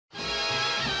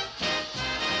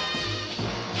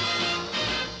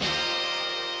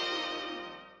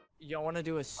Y'all want to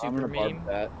do a I'm super gonna barb meme?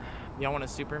 that. Y'all want a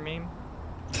super meme?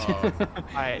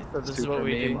 Alright, so this is what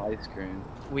we do. Ice cream.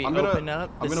 We I'm gonna- open up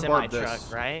I'm the gonna barb semi-truck,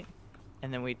 this. right?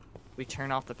 And then we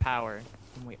turn off the power,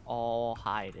 and we all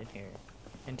hide in here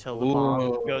until the bomb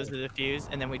Ooh. goes to the fuse,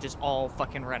 and then we just all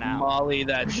fucking run out. Molly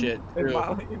that shit. And True.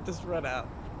 Molly just run out.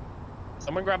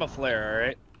 Someone grab a flare,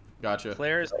 alright? Gotcha.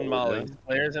 Flares and mollies.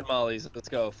 Flares and mollies. Let's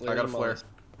go. Flares I got a and flare. mollies.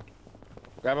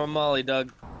 Grab a molly,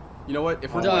 Doug. You know what?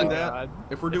 If we're Oh doing my that, God.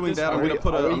 if we're If doing this- that, I'm are gonna we-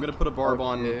 put are a we- I'm gonna put a barb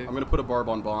on. okay. I'm gonna put a barb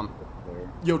on bomb.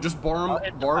 Yo, just barb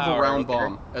hit the barb power, around okay.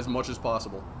 bomb as much as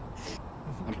possible.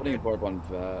 I'm putting a barb on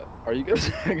that. Are you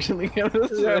guys actually gonna Yeah, let's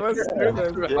do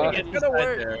this. Get It's inside gonna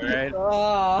work. there, alright?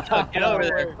 Ah, Doug, get over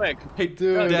there, quick. Hey,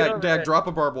 Dude, get over Dag, it. drop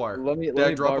a barbed wire. Let me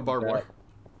Dag, drop a barb barbed wire.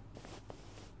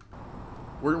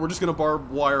 that. We're just gonna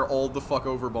barb wire all the fuck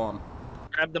over bomb.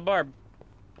 Grab the barb.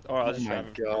 Or I'll Oh just my grab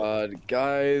him. god,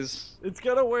 guys. It's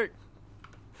gonna work.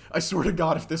 I swear to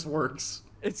God, if this works.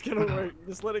 It's gonna work.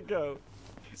 Just let it go.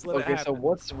 Just let it Okay, so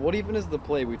happen. what even is the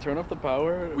play? We turn off the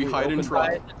power. We hide in open- truck.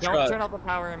 Hide the Don't truck. turn off the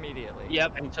power immediately.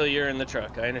 Yep, until you're in the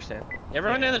truck. I understand.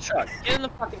 Everyone in the truck. Get in the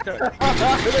fucking truck.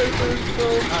 This is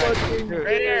so fucking Dude.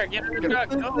 Right here. Get in the truck.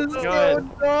 Go, This is go. Good.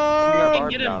 so dumb.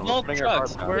 Get in both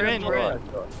trucks. We're in, we're in.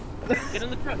 Get in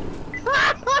the truck.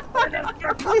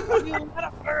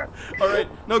 All right,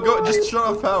 no, go. Just shut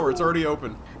off power. It's already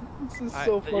open. This is Alright,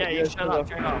 so fucking. yeah, you shut off.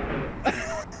 Turn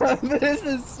off. This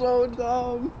is so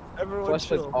dumb. Everyone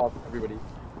Flashlights chill. off, everybody.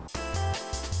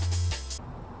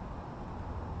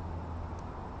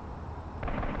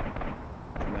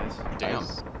 Nice. Damn.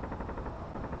 Nice.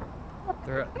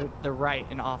 They're right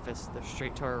in office. They're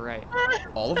straight to our right.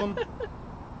 All of them?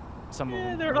 Some of Yeah,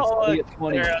 them. they're all Molly at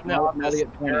 20. they're in the office. Molly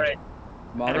at 20. Alright.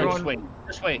 Molly Everyone- Just wait.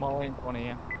 Just wait. Molly and 20,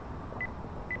 yeah.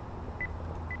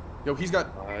 Yo, he's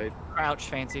got. Alright. Crouch,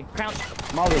 fancy. Crouch.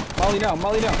 Molly, Molly now,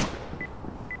 Molly now.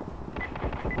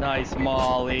 Nice,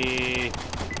 Molly.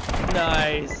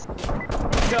 Nice.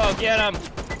 Go, get him.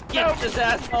 Get this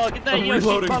asshole. Get that I'm Yoshi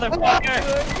reloading.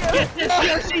 motherfucker. Get this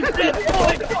Yoshi bitch.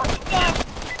 Holy fuck.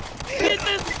 Get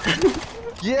this.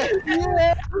 Yes!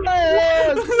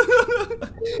 Yes!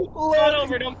 Run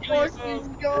over. Don't kill Let's yourself.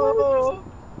 fucking go!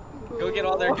 Go get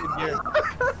all their good gear.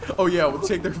 Oh yeah, we'll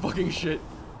take their fucking shit.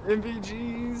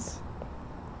 MVGs.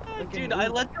 Dude, I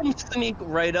let them sneak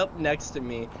right up next to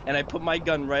me, and I put my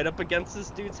gun right up against this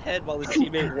dude's head while his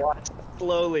teammate walked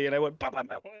slowly, and I went, bah, bah,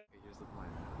 bah. Here's the plan.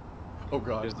 Oh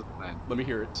God. Here's the plan. Let me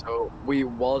hear it. So we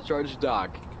wall charge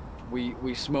Doc. We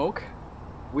smoke.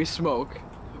 We smoke.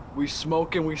 We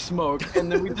smoke and we smoke,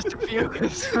 and then we just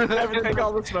defuse. Everyone take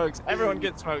all the smokes. Everyone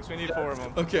get smokes. We need 4 of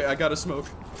them. Okay, I gotta smoke.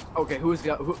 Okay, who's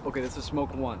got? Who, okay, this is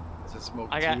smoke 1. This is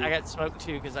smoke 2. I got smoke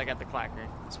 2 because I got the clacker.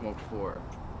 Smoke 4.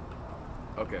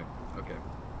 Okay, okay.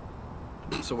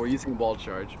 So we're using ball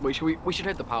charge. Wait, we should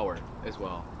hit the power as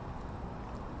well.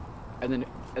 And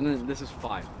then this is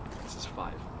 5. This is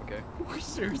 5. Okay. We're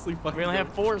seriously fucking. We only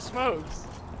have 4 smokes.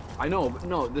 I know, but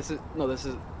no. This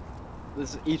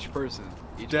is each person.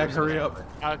 Each Dag, person. hurry up.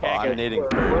 Okay, I'm good. needing I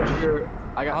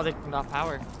Oh, got. they turned off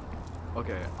power.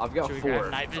 Okay, I've got Should we 4.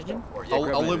 grab night vision? Yeah, grab I'll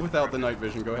night live vision. without the night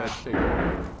vision. Go ahead, take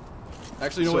it.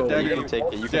 Actually, you know So what, Dag? You can take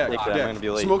it. You can Dag, take that. Dag, I'm gonna be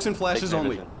late. Smokes and flashes Take night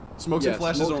only. vision. Smokes Yeah, and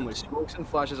flashes smokes- only. Smokes and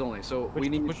flashes only. So we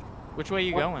need. Which way are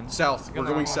you going? South. We're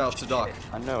going south to dock.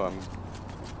 I know. I'm.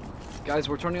 Guys,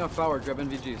 we're turning off power. Grab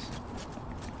NVGs.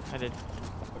 I did.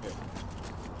 Okay.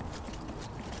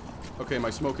 Okay, my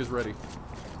smoke is ready.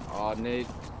 Nate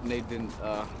didn't.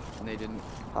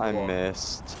 I Whoa.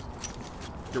 missed.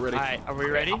 Get ready. Alright, are we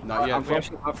ready? Not yet. I'm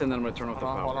flashing off, and then I'm gonna turn off the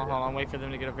Hold on, power. hold on, hold on. Wait for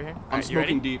them to get over here. I'm Alright, you ready?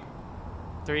 smoking deep.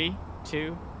 3,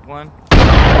 2, 1.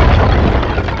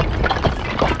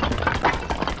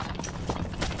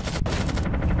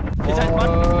 He's at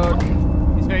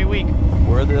one. He's very weak.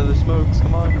 Where are the other smokes?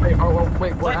 Come on. Wait,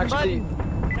 wait, we're Button, actually.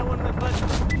 No one went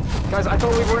button. Guys, I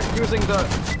thought we weren't using the.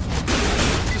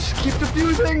 Just keep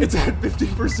defusing. It's at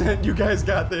 50%. You guys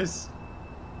got this.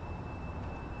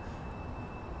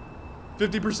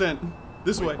 50%.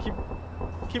 This way.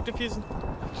 Keep diffusing.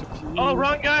 Oh,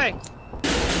 wrong guy!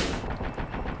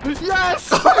 Yes!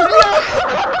 Oh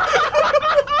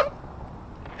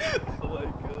my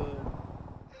god.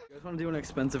 You guys want to do an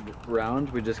expensive round?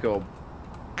 We just go.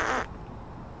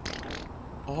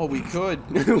 Oh, we could.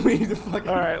 We need to fucking.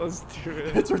 Alright, let's do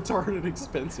it. It's retarded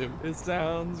expensive. It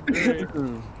sounds great.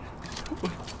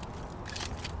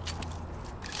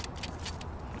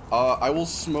 I will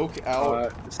smoke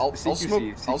out. I'll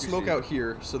CQC, smoke out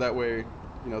here, so that way,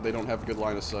 you know, they don't have a good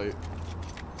line of sight.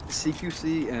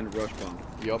 CQC and rush bomb.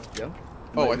 Yup. Yeah.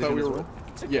 Oh, Night I thought vision we as were. well?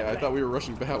 Yeah, I thought we were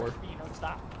rushing power. You don't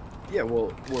stop. Yeah,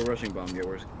 well, we're rushing bomb. Yeah,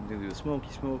 we're gonna do the smoky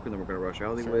smoke, and then we're gonna rush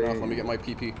alleyway. Fair enough. Let me get my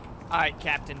PP. Alright,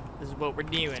 Captain, this is what we're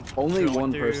doing. Only Going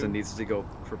one through- person needs to go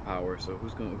for power, so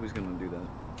who's gonna do that?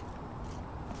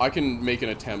 I can make an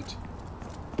attempt.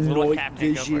 Little Night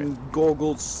Captain, go for vision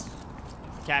goggles.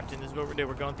 Captain, this is what we're doing.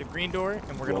 We're going through green door,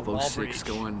 and we're gonna wall 1206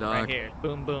 breach going, right dog. here.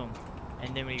 Boom, boom,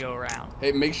 and then we go around.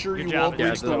 Hey, make sure Good you job, wall yeah,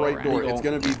 breach the go right around. door. It's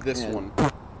gonna be this Yeah. one.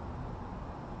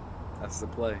 That's the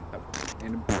play.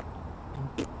 And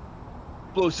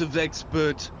Explosive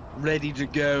expert, ready to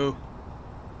go.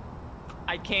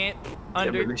 I can't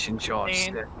demolition charge.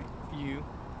 understand you.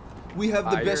 We have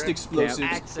the Fire, best explosives.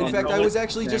 accent, In fact, I was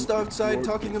actually accent, just outside Lord,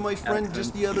 talking to my friend just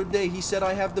accent. the other day. He said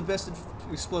I have the best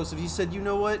explosive. He said, you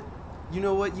know what?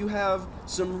 You have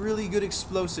some really good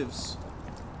explosives.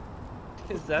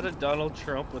 Is that a Donald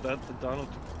Trump without the Donald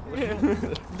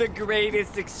Trump? The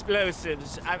greatest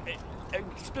explosives.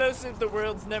 Explosives the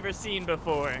world's never seen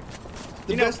before.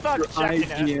 The You know, best fuck Your China.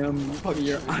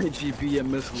 your IGBM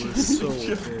missile is so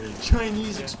big.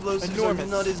 Chinese explosives Enormous. are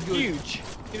not as good. Huge.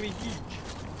 It's gonna be huge.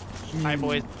 Alright,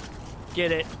 boys.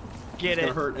 Get it. Get Gonna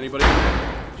it. hurt anybody?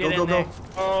 Get Go, in go, there. go.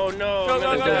 Oh no! Go, I'm go,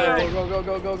 gonna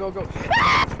go, die. Go.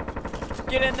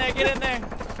 Get in there. Get in there.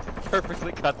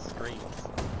 Perfectly cut screens.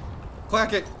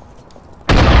 Clack it.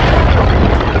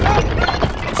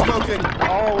 I'm smoking.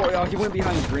 Oh, he went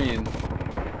behind green.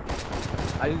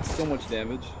 I did so much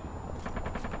damage.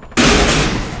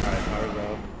 Alright, power's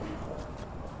off.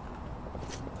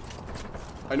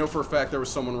 I know for a fact there was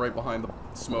someone right behind the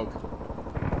smoke.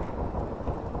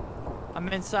 I'm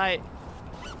inside.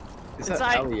 Is that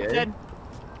Inside. LEA? Dead.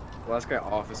 Last guy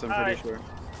office, I'm Alright. pretty sure.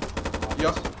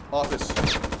 Yup. Office.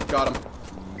 Got him.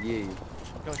 Yeah.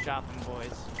 Go shopping,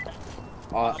 boys.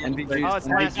 NVGs. Oh, it's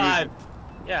High last five.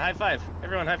 Yeah, high five.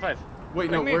 Everyone, high five.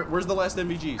 Wait, no. Come here. Where's the last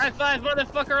MVGs? High five,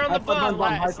 motherfucker, on High the five on bomb.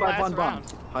 bomb. High Last five on bomb.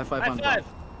 round. High five High on bomb. five.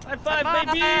 High five,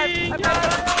 High baby.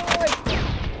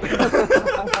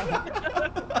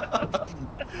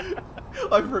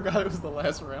 I forgot it was the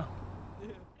last round.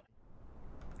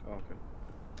 Oh, okay.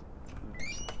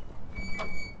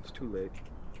 It's too late.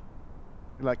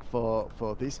 Like for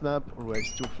this map,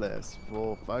 always 2 flares.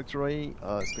 For factory,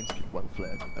 it's going to be 1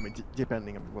 flare. I mean,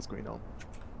 depending on what's going on.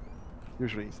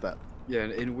 Usually it's that. Yeah,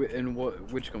 and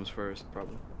which comes first,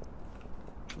 probably.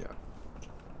 Yeah.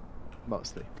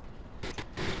 Mostly.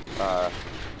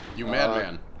 You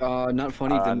madman. Not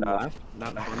funny, didn't no. laugh.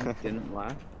 Not funny, didn't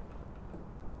laugh.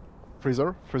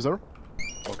 Freezer.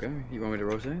 Okay, you want me to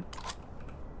rotate?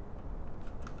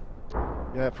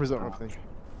 Yeah, freezer. I think.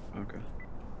 Okay.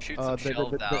 Shoot some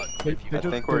shells out. they if you I just-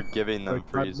 think we're giving them Might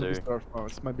be freezer.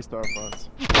 Starphones. Might be Starphones.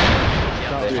 Yeah,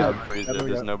 They Yeah. have freezer. Yeah.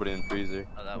 There's nobody in freezer.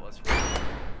 oh, that was.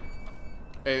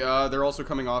 Hey, they're also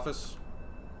coming office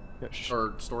Yeah,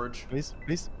 or storage. please.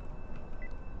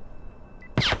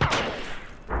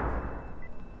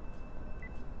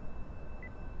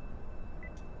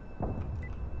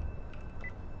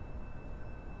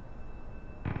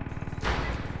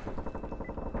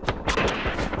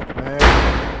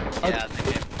 Yeah,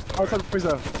 they gave. Outside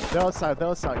freezer. They're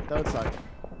outside.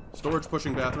 Storage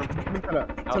pushing bathroom.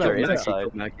 Oh, they're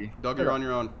inside. Mackie. Doug, you're on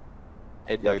your own.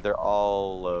 Hey, Doug, they're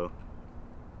all low.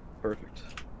 Perfect.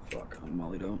 Fuck, I'm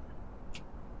mollied out.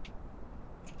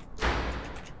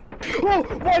 Oh!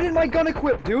 Why didn't my gun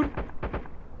equip, dude?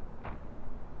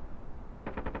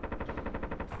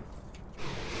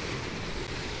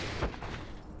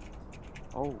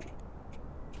 Oh.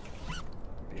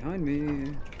 Behind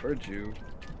me. Heard you.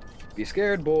 Be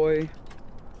scared, boy.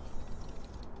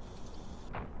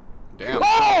 Damn.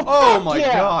 Oh my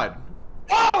god.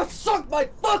 Oh, suck my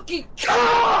fucking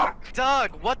cock!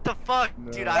 Doug, what the fuck?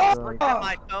 No, Dude, I was Doug. looking at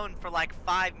my phone for like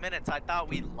 5 minutes. I thought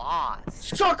we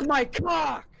lost. Suck my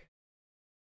cock!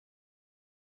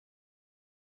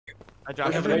 I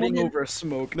dropped I'm everything. fighting over a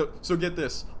smoke. No, so get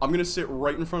this. I'm gonna sit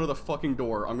right in front of the fucking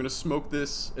door. I'm gonna smoke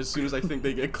this as soon as I think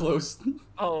they get close.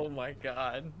 Oh my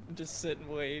god. Just sit and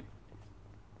wait.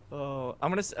 Oh,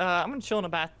 I'm gonna chill in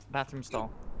a bathroom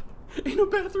stall. In a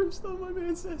bathroom stall, my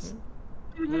man says.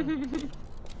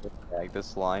 Like,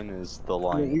 this line is the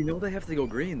Well, line. we know they have to go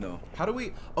green, though. How do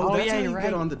we? Oh, that's yeah, how you're you right.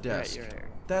 get on the You're right, desk. you're right.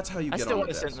 That's how you I get still on want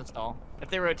the to sit in desk. the stall. If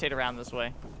they rotate around this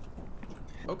way.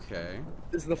 Okay.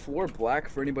 Is the floor black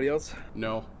for anybody else?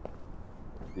 No.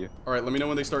 Yeah. All right, let me know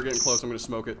when they start getting close. I'm gonna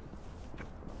smoke it.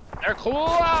 They're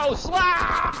close!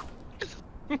 Ah!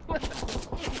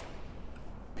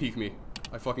 Peek me.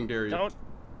 I fucking dare you. Don't.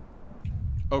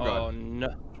 Oh god. Oh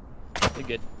no. You're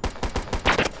good.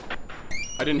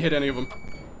 I didn't hit any of them.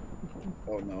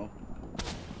 Oh no.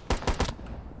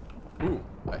 Ooh.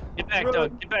 Get back,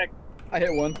 Doug. Get back. I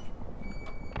hit one.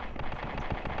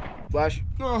 Flash.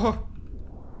 Oh.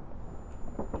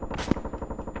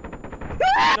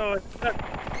 No, it's not.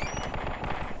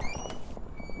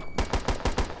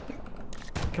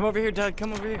 Come over here, Doug.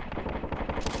 Come over here.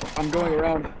 I'm going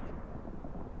around.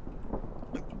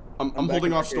 I'm back holding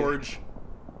in off arcade. storage.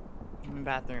 I'm in the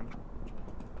bathroom.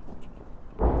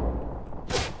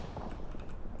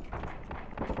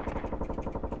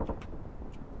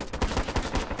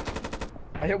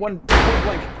 I hit one point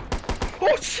blank.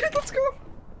 Oh shit, let's go.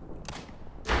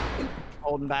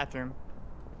 Holding bathroom.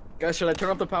 Guys, should I turn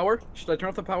off the power? Should I turn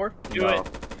off the power? Do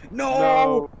it. No!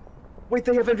 No. Wait,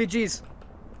 they have NVGs.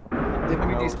 They have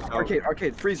NVGs. No. Arcade,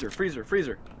 arcade, freezer, freezer,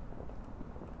 freezer.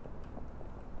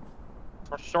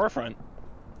 Or storefront.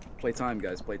 Play time,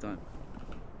 guys, play time.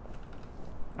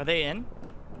 Are they in?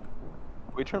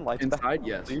 Can we turn lights back Inside, on,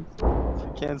 yes. please? I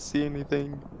can't see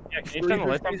anything. Yeah, can you turn the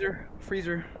lights on? Freezer,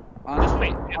 freezer. Just On,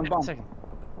 wait. on A bomb. second.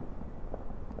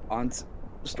 On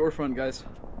storefront, guys.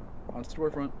 On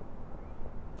storefront.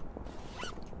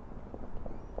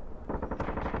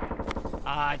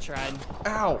 Ah, I tried.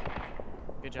 Ow!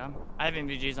 Good job. I have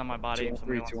NVGs on my body. if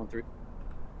 213, somebody wants- 213.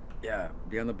 Yeah,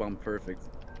 behind the bomb, perfect.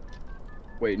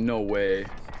 Wait, no way.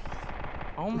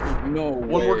 Oh my. No way.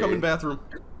 One more coming bathroom.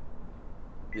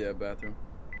 Yeah, bathroom.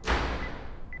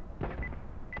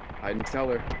 Hide and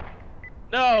teller.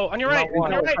 No, on your right. Not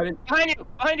On your one. right. I didn't- Behind you.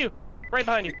 Behind you. Right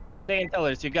behind you. Stay in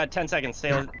tellers. You've got 10 seconds. Stay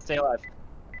alive.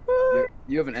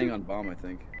 You have an Aegon bomb, I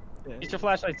think. Use your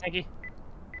flashlight, Tanky.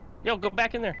 Yo, go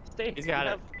back in there. Stay. He's got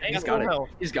You it. have He's Aegon got it. Hill.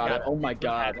 He's got it. Oh my You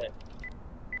god. have it.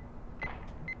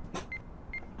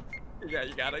 Yeah,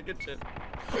 you got it. Good shit.